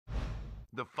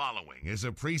The following is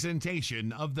a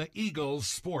presentation of the Eagles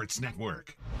Sports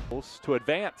Network. To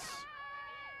advance.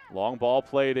 Long ball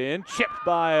played in, chipped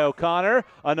by O'Connor.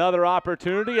 Another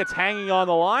opportunity, it's hanging on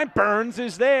the line. Burns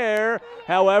is there,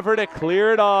 however, to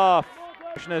clear it off.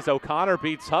 As O'Connor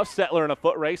beats Huffstetler in a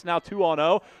foot race, now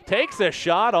 2-0. Takes a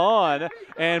shot on,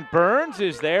 and Burns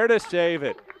is there to save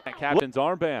it. Captain's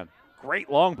armband.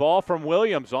 Great long ball from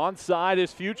Williams. Onside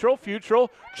is Futrell. Futrell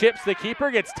chips the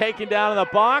keeper, gets taken down in the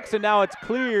box, and now it's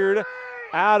cleared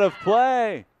out of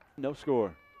play. No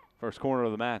score. First corner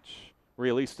of the match.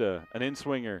 Realista, an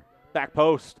in-swinger. Back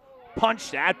post.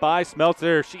 Punched at by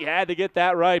Smeltzer. She had to get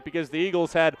that right because the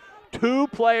Eagles had two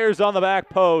players on the back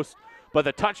post, but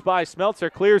the touch by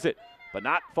Smeltzer clears it, but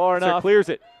not far enough. Clears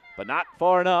it, but not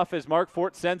far enough as Mark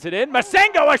Fort sends it in.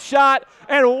 Masengo a shot,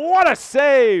 and what a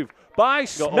save by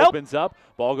Smeltzer. Opens up,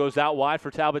 ball goes out wide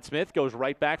for Talbot Smith, goes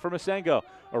right back for Masengo.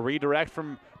 A redirect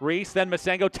from Reese, then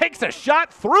Masengo takes a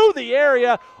shot through the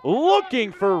area,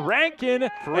 looking for Rankin.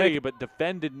 Free, but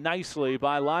defended nicely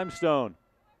by Limestone.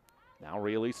 Now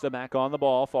Realista back on the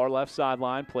ball, far left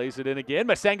sideline, plays it in again.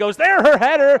 Masengo's there, her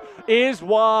header is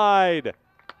wide.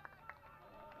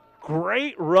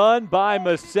 Great run by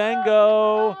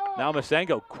Masengo. Now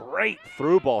Masengo, great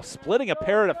through ball, splitting a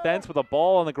pair of defense with a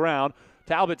ball on the ground.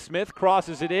 Talbot Smith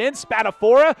crosses it in.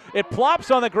 Spadafora, it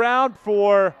plops on the ground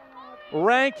for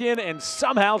Rankin, and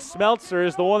somehow Smeltzer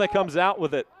is the one that comes out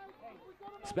with it.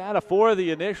 Spadafora,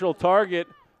 the initial target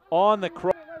on the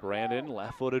cross. Brandon,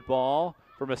 left-footed ball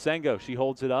for Masengo. She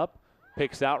holds it up,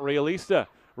 picks out Realista.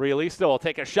 Realista will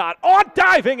take a shot on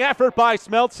diving effort by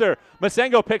Smeltzer.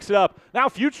 Masengo picks it up. Now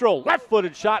Futrell,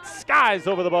 left-footed shot, skies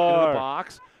over the bar. Into the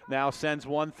box. Now sends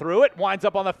one through it, winds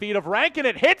up on the feet of Rankin.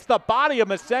 It hits the body of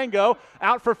Masengo,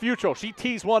 out for Futrell. She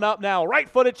tees one up now,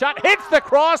 right-footed shot, hits the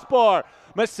crossbar.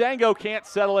 Masengo can't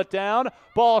settle it down.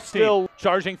 Ball still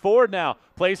charging forward now.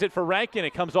 Plays it for Rankin.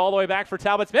 It comes all the way back for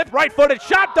Talbot Smith. Right-footed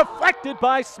shot deflected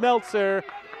by Smeltzer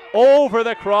over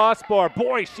the crossbar.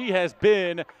 Boy, she has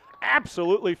been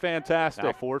absolutely fantastic.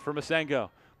 Now forward for Masengo.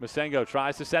 Masengo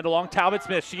tries to send along Talbot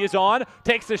Smith. She is on,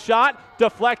 takes the shot,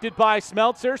 deflected by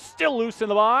Smeltzer, still loose in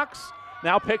the box.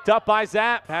 Now picked up by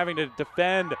Zapp, having to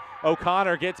defend.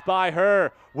 O'Connor gets by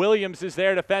her. Williams is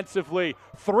there defensively.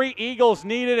 3 Eagles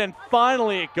needed, and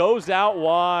finally it goes out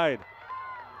wide.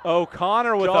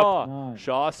 O'Connor with Shaw.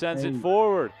 Shaw sends it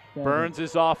forward. Burns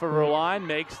is off of her line,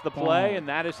 makes the play, and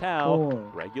that is how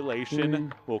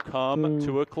regulation will come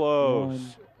to a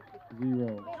close.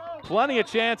 Plenty of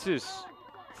chances.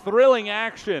 Thrilling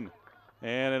action.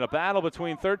 And in a battle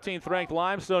between 13th ranked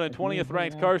Limestone and 20th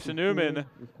ranked Carson-Newman,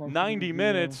 90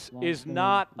 minutes is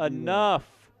not enough.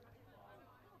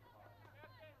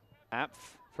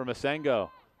 For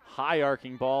Masengo. High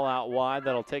arcing ball out wide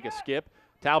that'll take a skip.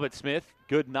 Talbot Smith,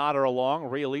 good nodder along.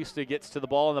 Realista gets to the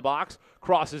ball in the box,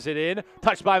 crosses it in,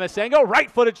 touched by Masengo.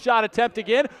 Right-footed shot attempt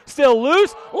again, still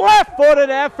loose.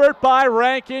 Left-footed effort by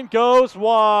Rankin goes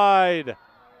wide.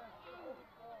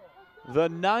 The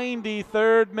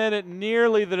 93rd minute,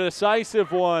 nearly the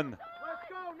decisive one.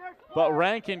 But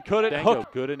Rankin couldn't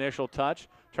hook. Good initial touch,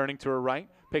 turning to her right,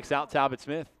 picks out Talbot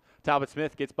Smith. Talbot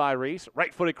Smith gets by Reese,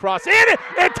 right-footed cross in,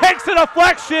 it takes a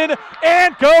deflection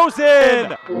and goes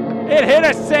in. It hit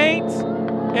a Saint,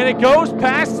 and it goes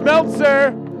past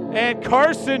Smeltzer, and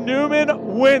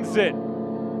Carson-Newman wins it.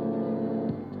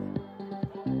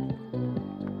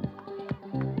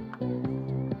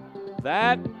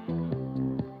 That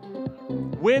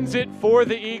wins it for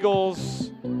the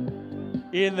Eagles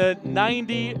in the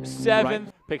 97th.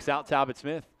 Right. Picks out Talbot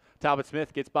Smith. Talbot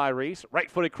Smith gets by Reese.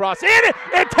 Right-footed cross in.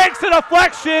 It takes a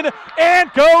deflection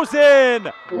and goes in.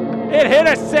 It hit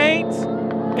a Saint,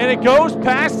 and it goes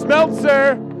past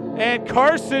Smeltzer, and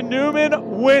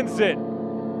Carson-Newman wins it.